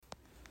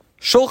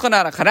Shulchan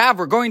Aruch Harav,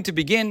 we're going to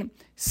begin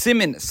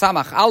Simin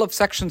Samach Aleph,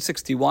 section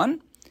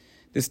 61.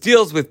 This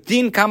deals with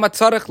Din Kama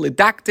Tzarech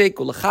Lidaktek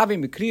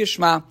Ulechavim B'Kriyas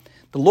Shema,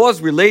 the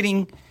laws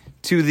relating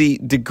to the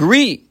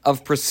degree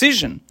of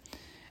precision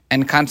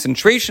and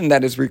concentration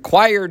that is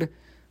required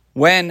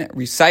when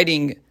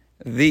reciting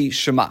the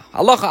Shema.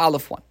 Halacha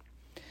Aleph 1.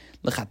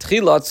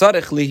 L'chatchila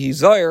tzarech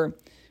lihizoyer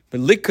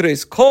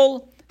b'likres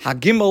kol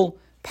hagimel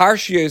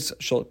parshiyos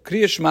shel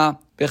Kriyas Shema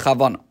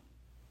b'chavana.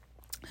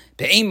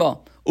 Be'ema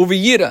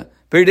uv'yira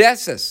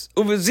b'reses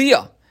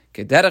uv'ziyah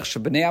kederech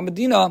shebnei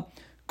HaMedina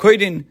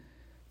koidin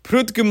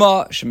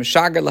prutgema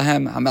shemeshager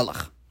lahem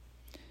hamelech.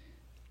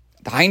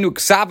 Dahainu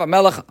ksav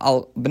hamelech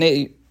al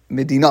bnei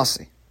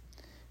medinase.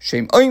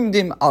 Shem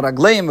oimdim al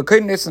ragleim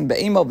v'koidin esen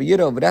be'ema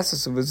uv'yira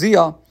b'reses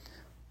uv'ziyah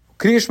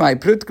Kriyas Shema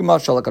prutgema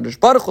shel HaKadosh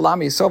Baruch Hu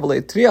l'am Yisrael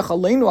v'leitriach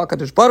aleinu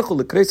HaKadosh Baruch Hu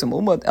l'kreisem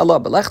umad ela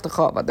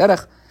b'lechtecha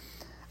v'derech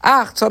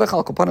ach tzarech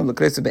al kopanim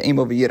l'kreisem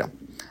be'ema v'yira.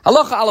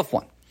 Halacha Aleph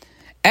 1.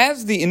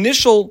 As the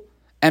initial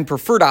and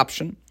preferred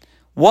option,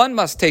 one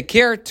must take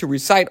care to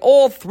recite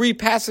all three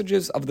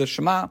passages of the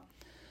Shema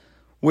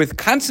with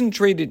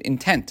concentrated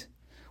intent,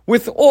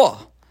 with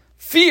awe,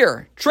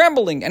 fear,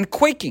 trembling, and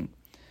quaking,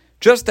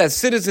 just as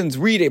citizens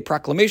read a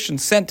proclamation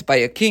sent by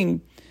a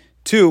king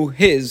to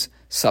his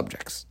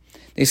subjects.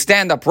 They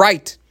stand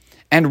upright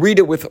and read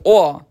it with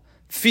awe,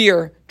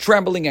 fear,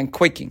 trembling, and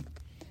quaking.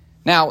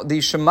 Now, the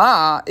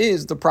Shema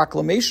is the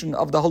proclamation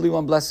of the Holy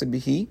One, blessed be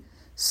He,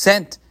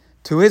 sent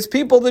to His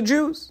people, the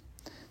Jews.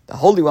 The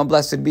Holy One,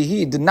 blessed be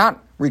He, did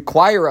not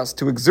require us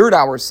to exert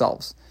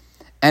ourselves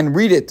and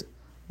read it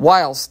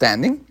while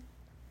standing.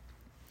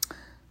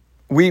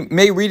 We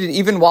may read it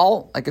even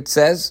while, like it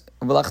says,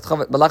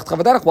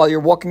 while you're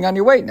walking on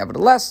your way.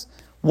 Nevertheless,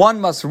 one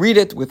must read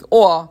it with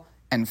awe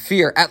and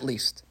fear at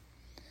least.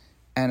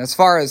 And as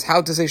far as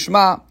how to say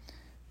Shema,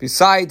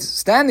 besides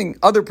standing,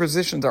 other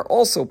positions are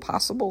also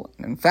possible.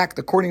 And in fact,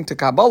 according to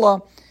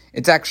Kabbalah,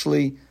 it's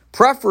actually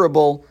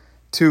preferable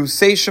to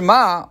say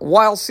Shema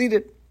while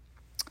seated.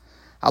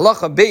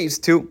 Halacha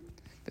Beis 2.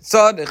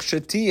 Tzadich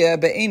shetiyeh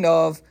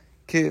be'einav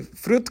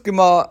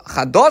kefrutgema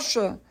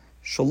chadasha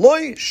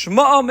shaloi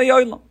shma'a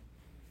me'olam.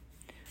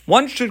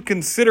 One should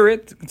consider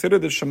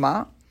the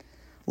Shema,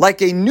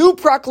 like a new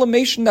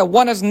proclamation that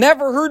one has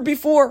never heard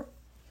before.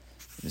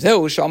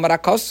 Zeu she'amar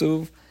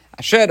hakasuv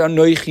asher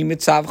anoichi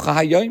mitzavcha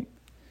hayom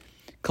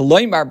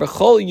koloimar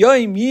b'chol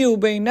yom yiu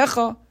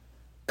be'inecha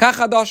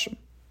kachadashim.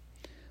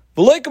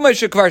 So,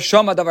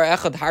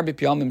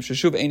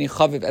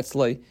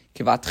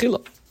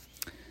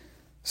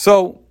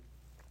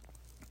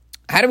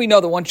 how do we know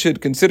that one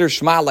should consider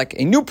Shema like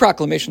a new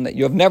proclamation that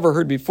you have never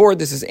heard before?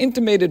 This is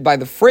intimated by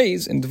the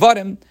phrase in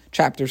Dvarim,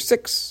 chapter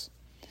 6.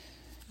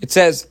 It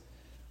says,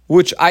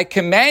 which I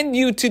command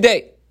you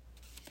today.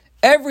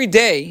 Every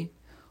day,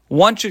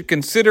 one should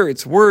consider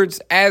its words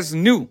as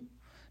new,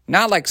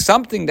 not like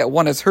something that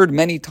one has heard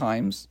many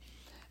times,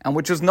 and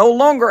which is no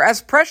longer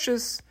as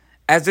precious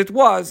as it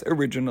was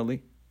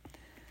originally.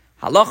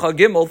 Halacha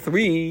Gimel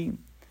 3.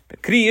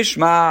 B'Kriyas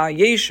Shema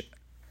yesh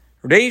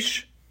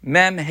reish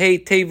mem hey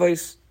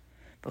tevis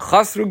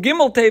v'chasru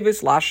gimel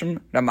tevis lashem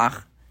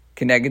ramach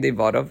keneged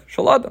evadav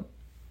shel adam.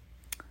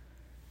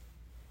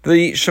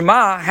 The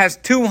Shema has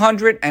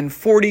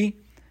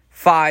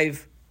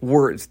 245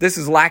 words. This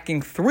is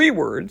lacking 3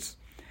 words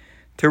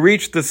to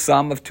reach the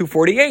sum of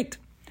 248,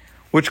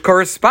 which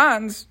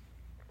corresponds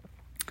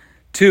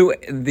to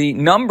the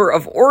number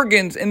of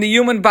organs in the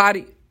human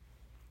body.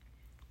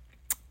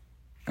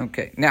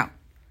 Okay, now,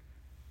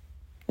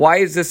 why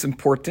is this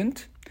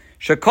important?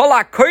 Shekol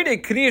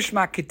ha'koide Kriyas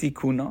Shema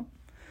kitikuna,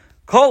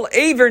 kol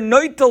eiver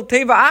noitel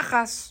teva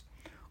achas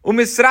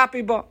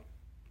umisrapi ba.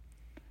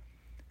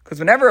 Because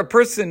whenever a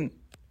person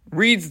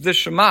reads the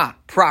Shema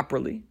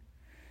properly,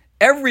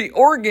 every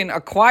organ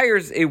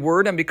acquires a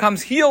word and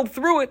becomes healed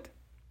through it.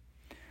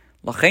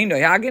 L'chein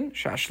noyagin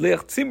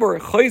shashliach tzibur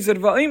choizer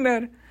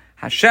va'omer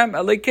Hashem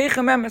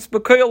Elokeichem emes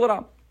b'koyol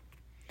ram.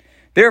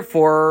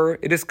 Therefore,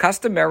 it is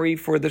customary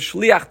for the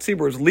shliach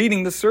tziburs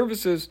leading the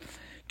services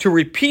to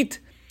repeat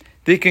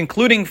the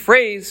concluding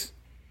phrase,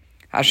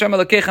 Hashem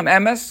Elokeichem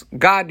emes,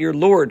 God your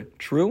Lord,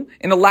 true,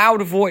 in a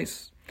loud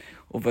voice.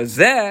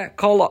 Uvazeh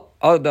kol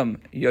adam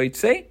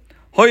yoytzei,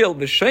 hoyel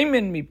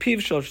v'sheimin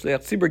mipiv shel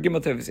shliach tzibur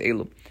gimel tevis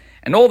elu.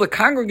 And all the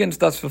congregants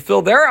thus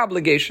fulfill their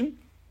obligation,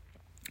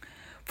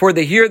 for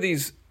they hear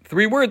these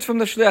 3 words from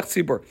the shliach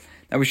tzibur.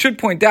 Now, we should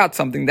point out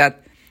something,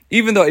 that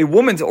even though a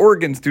woman's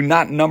organs do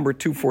not number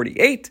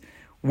 248,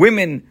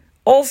 women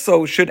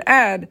also should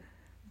add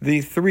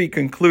the 3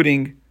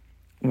 concluding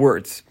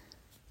words.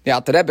 The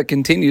Alter Rebbe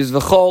continues,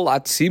 V'chol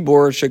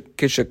atzibur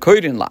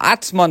kishekoidin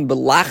la'atzman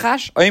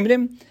b'lachash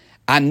oimrim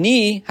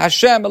ani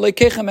Hashem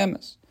Elokeichem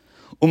emes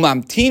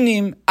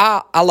umamtinim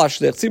ala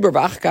shliach tzibur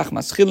v'achkach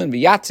maschilin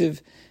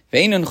v'yatziv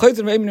v'einin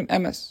choyzer v'eimrim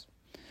emes.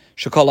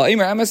 When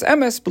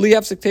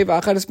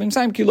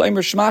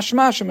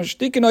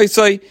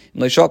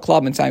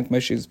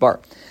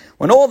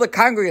all the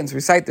congregants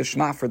recite the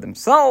Shema for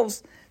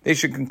themselves, they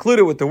should conclude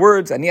it with the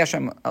words Ani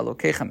Hashem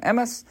Elokeichem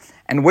emes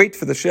and wait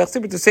for the Shliach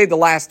Tzibur to say the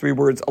last 3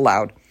 words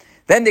aloud.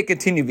 Then they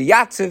continue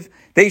v'yatziv.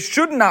 They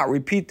should not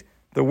repeat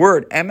the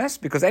word emes,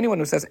 because anyone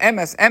who says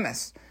emes,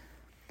 emes,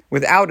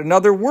 without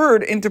another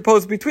word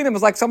interposed between them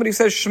is like somebody who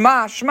says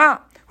shema, shema,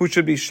 who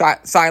should be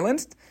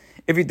silenced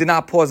if he did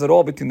not pause at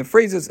all between the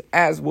phrases,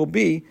 as will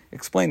be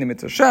explained in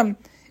Mitzvah Shem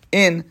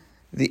in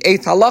the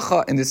 8th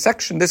halacha in this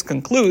section. This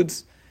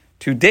concludes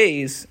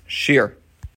today's shir.